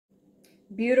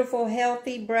Beautiful,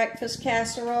 healthy breakfast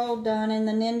casserole done in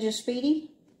the Ninja Speedi.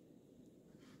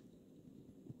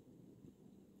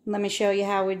 Let me show you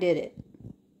how we did it.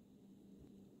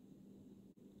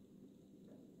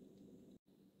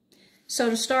 So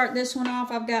to start this one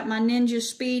off, I've got my Ninja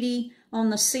Speedi on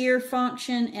the sear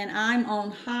function, and I'm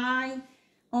on high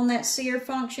on that sear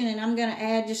function, and I'm going to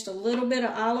add just a little bit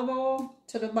of olive oil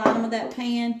to the bottom of that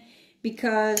pan,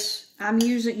 because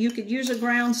you could use a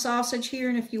ground sausage here,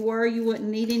 and if you were, you wouldn't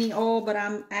need any oil, but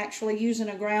I'm actually using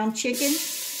a ground chicken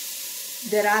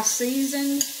that I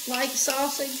seasoned like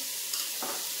sausage.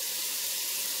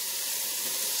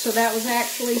 So that was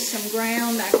actually some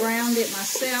ground. I ground it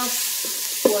myself.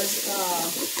 Was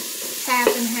half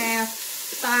and half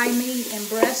thigh meat and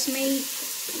breast meat.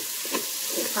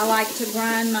 I like to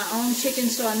grind my own chicken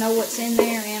so I know what's in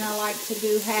there, and I like to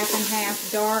do half and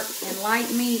half dark and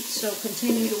light meat. So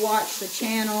continue to watch the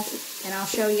channel, and I'll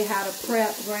show you how to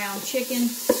prep ground chicken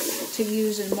to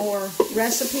use in more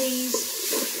recipes.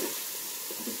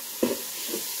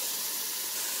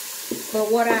 But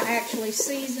what I actually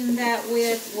seasoned that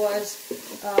with was,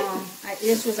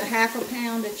 this was a half a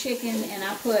pound of chicken, and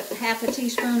I put half a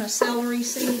teaspoon of celery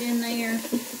seed in there,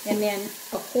 and then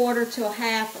a quarter to a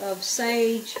half of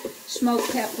sage,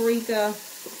 smoked paprika,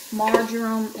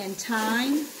 marjoram, and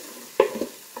thyme.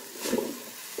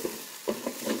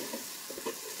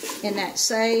 And that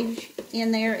sage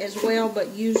in there as well, but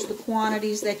use the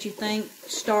quantities that you think.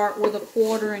 Start with a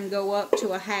quarter and go up to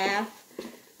a half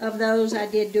of those. I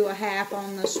did do a half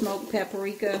on the smoked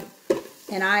paprika,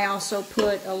 and I also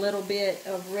put a little bit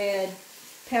of red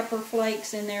pepper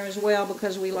flakes in there as well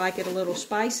because we like it a little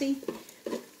spicy.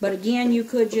 But again, you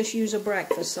could just use a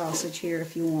breakfast sausage here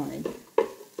if you wanted.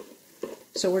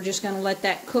 So we're just going to let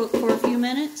that cook for a few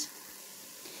minutes.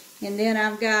 And then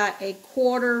I've got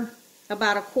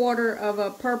about a quarter of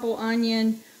a purple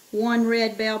onion, 1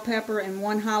 red bell pepper, and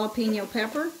 1 jalapeno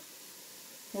pepper.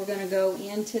 We're going to go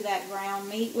into that ground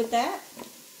meat with that.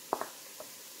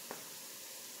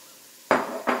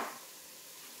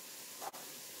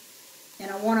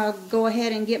 And I want to go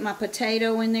ahead and get my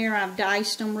potato in there. I've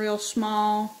diced them real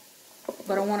small,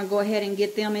 but I want to go ahead and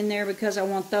get them in there because I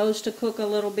want those to cook a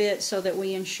little bit so that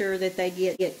we ensure that they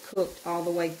get cooked all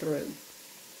the way through.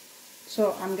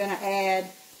 So I'm going to add,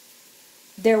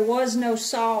 there was no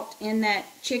salt in that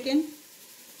chicken,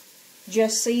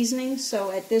 just seasoning, so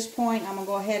at this point I'm going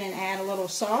to go ahead and add a little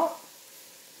salt,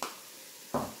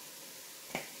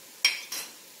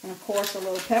 and of course a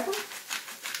little pepper,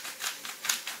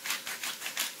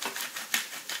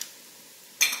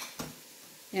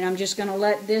 and I'm just going to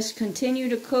let this continue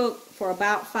to cook for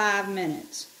about 5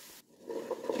 minutes.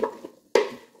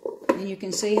 And you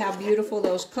can see how beautiful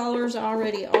those colors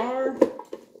already are.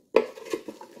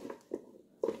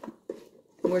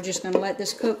 We're just going to let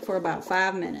this cook for about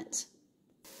 5 minutes.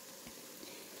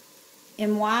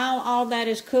 And while all that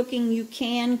is cooking, you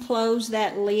can close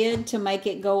that lid to make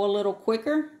it go a little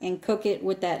quicker and cook it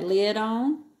with that lid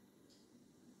on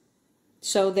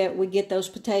so that we get those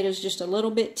potatoes just a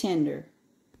little bit tender.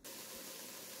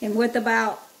 And with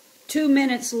about 2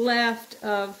 minutes left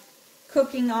of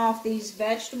cooking off these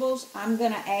vegetables, I'm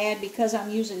going to add, because I'm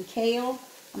using kale,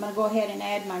 I'm going to go ahead and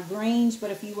add my greens,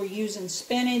 but if you were using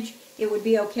spinach, it would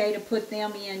be okay to put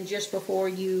them in just before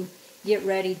you get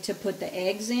ready to put the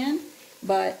eggs in.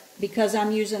 But because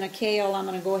I'm using a kale, I'm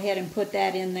going to go ahead and put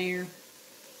that in there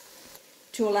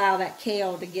to allow that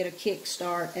kale to get a kick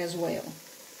start as well.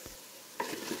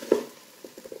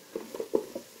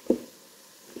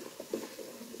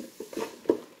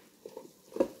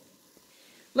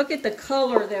 Look at the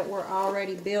color that we're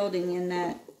already building in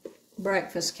that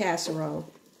breakfast casserole.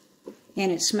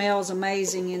 And it smells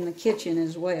amazing in the kitchen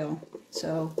as well.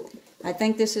 So I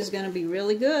think this is going to be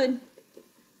really good.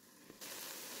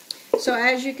 So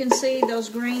as you can see, those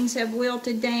greens have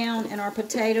wilted down and our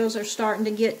potatoes are starting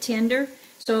to get tender.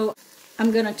 So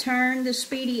I'm going to turn the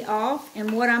Speedi off,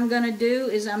 and what I'm going to do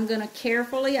is I'm going to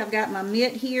carefully, I've got my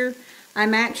mitt here,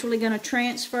 I'm actually going to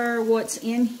transfer what's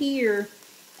in here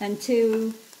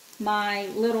into my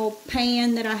little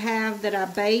pan that I have that I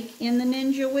bake in the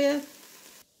Ninja with.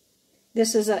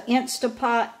 This is an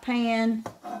Instapot pan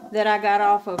that I got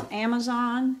off of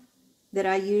Amazon that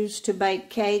I use to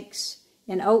bake cakes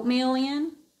and oatmeal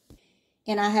in.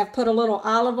 And I have put a little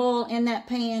olive oil in that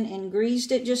pan and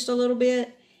greased it just a little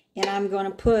bit. And I'm going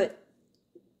to put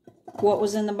what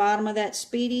was in the bottom of that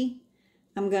Speedi,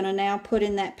 I'm going to now put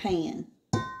in that pan.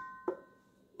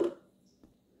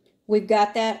 We've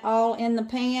got that all in the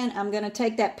pan. I'm going to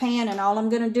take that pan, and all I'm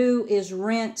going to do is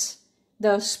rinse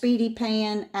the Speedi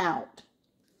pan out.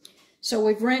 So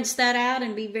we've rinsed that out,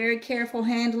 and be very careful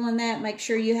handling that. Make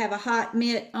sure you have a hot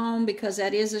mitt on because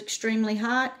that is extremely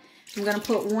hot. I'm going to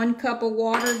put 1 cup of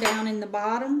water down in the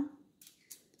bottom.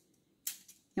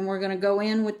 And we're going to go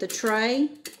in with the tray.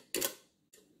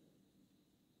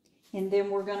 And then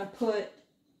we're going to put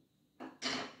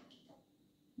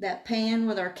that pan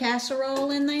with our casserole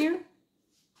in there.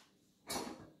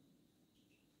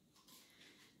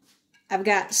 I've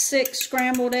got 6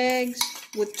 scrambled eggs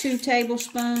with 2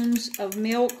 tablespoons of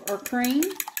milk or cream.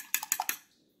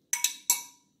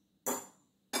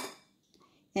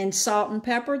 And salt and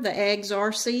pepper. The eggs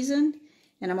are seasoned.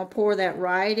 And I'm going to pour that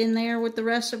right in there with the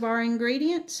rest of our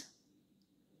ingredients.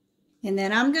 And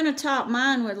then I'm going to top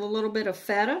mine with a little bit of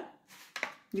feta.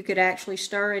 You could actually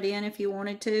stir it in if you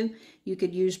wanted to. You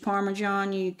could use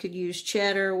Parmesan, you could use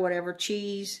cheddar, whatever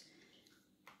cheese,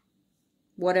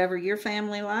 whatever your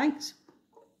family likes.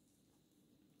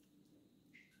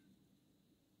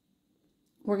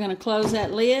 We're going to close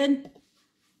that lid.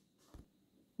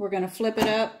 We're going to flip it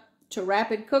up to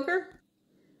rapid cooker.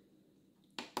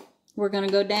 We're going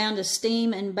to go down to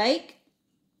steam and bake.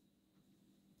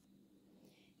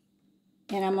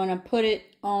 And I'm going to put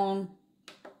it on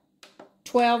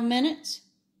 12 minutes.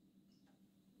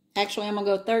 Actually, I'm going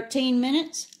to go 13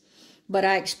 minutes, but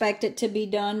I expect it to be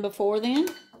done before then.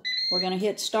 We're going to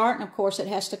hit start, and of course it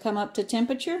has to come up to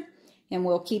temperature, and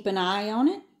we'll keep an eye on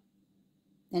it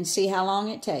and see how long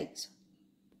it takes.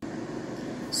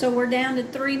 So we're down to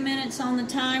 3 minutes on the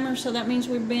timer, so that means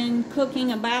we've been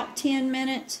cooking about 10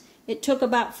 minutes. It took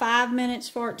about 5 minutes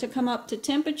for it to come up to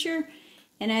temperature,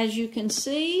 and as you can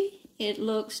see, it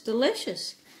looks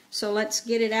delicious. So let's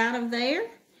get it out of there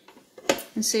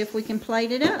and see if we can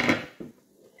plate it up.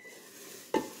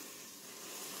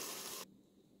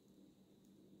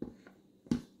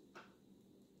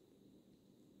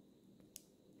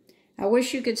 I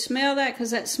wish you could smell that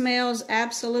because that smells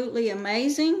absolutely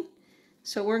amazing.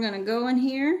 So we're going to go in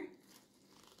here.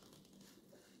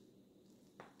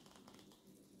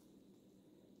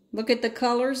 Look at the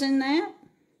colors in that.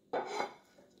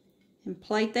 And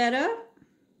plate that up.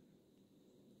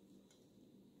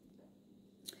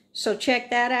 So check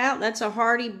that out. That's a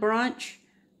hearty brunch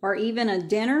or even a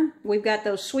dinner. We've got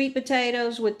those sweet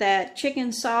potatoes with that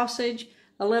chicken sausage,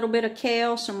 a little bit of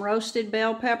kale, some roasted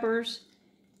bell peppers,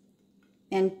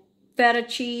 and feta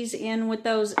cheese in with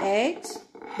those eggs.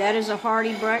 That is a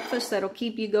hearty breakfast that'll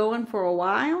keep you going for a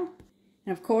while.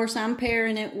 And of course, I'm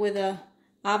pairing it with a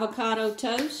avocado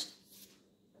toast.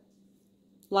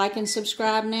 Like and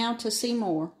subscribe now to see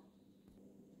more.